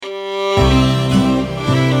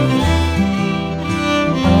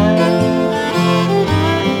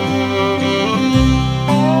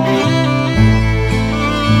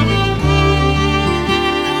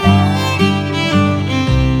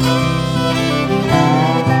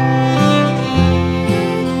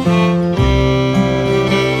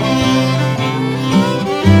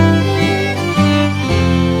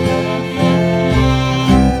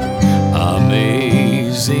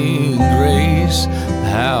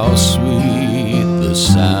how sweet the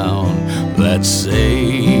sound that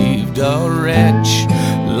saved a wretch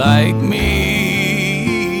like me.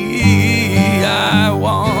 I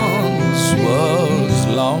once was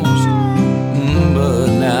lost, but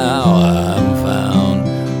now I'm found.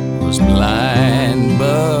 Was blind,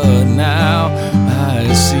 but now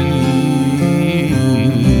I see.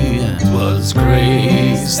 It was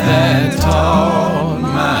grace that taught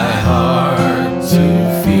my heart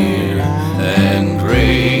to fear, and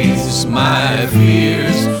grace my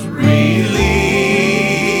fears relieve.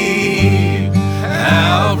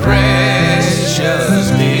 How precious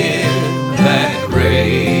did that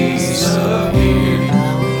grace appear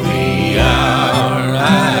the hour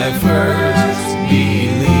I first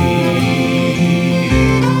believed.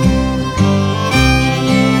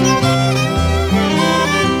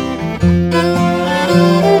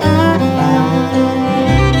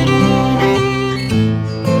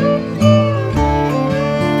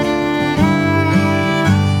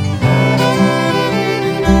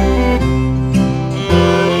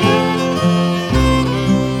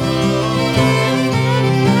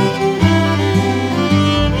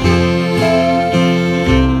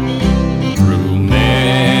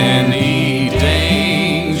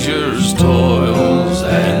 Toils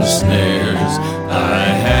and snares I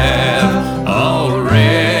have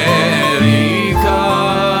already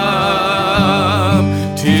come.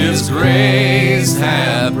 'Tis grace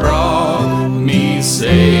hath brought me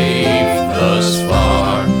safe thus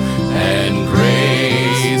far, and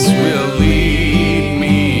grace will lead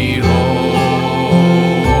me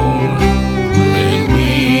home. When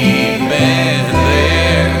we've been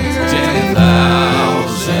there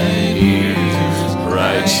 10,000 years,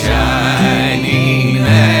 bright shining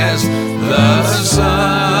as the sun,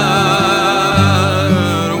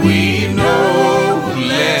 we've no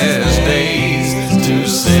less days to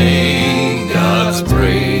sing God's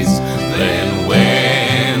praise than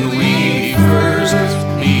when we first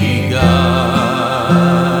begun.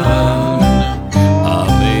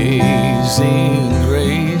 Amazing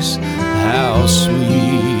grace, how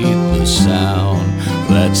sweet the sound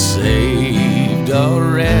that saved a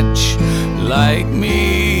wretch like me.